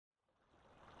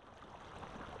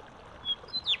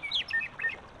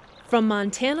From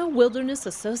Montana Wilderness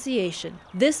Association,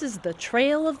 this is the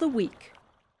Trail of the Week.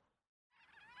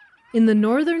 In the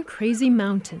northern Crazy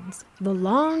Mountains, the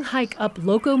long hike up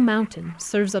Loco Mountain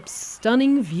serves up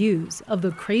stunning views of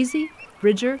the Crazy,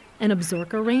 Bridger, and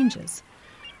Absaroka ranges.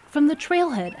 From the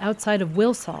trailhead outside of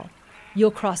Wilsall,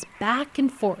 you'll cross back and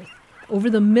forth over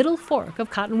the middle fork of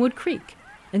Cottonwood Creek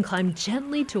and climb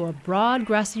gently to a broad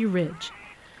grassy ridge.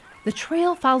 The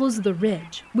trail follows the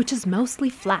ridge, which is mostly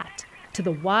flat, to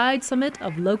the wide summit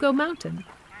of Loco Mountain.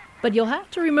 But you'll have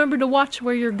to remember to watch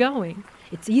where you're going.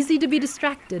 It's easy to be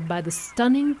distracted by the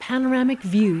stunning panoramic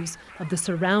views of the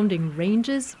surrounding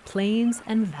ranges, plains,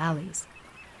 and valleys.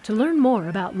 To learn more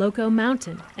about Loco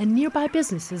Mountain and nearby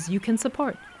businesses you can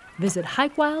support, visit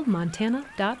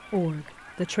hikewildmontana.org.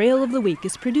 The Trail of the Week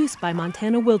is produced by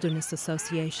Montana Wilderness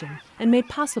Association and made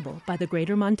possible by the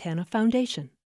Greater Montana Foundation.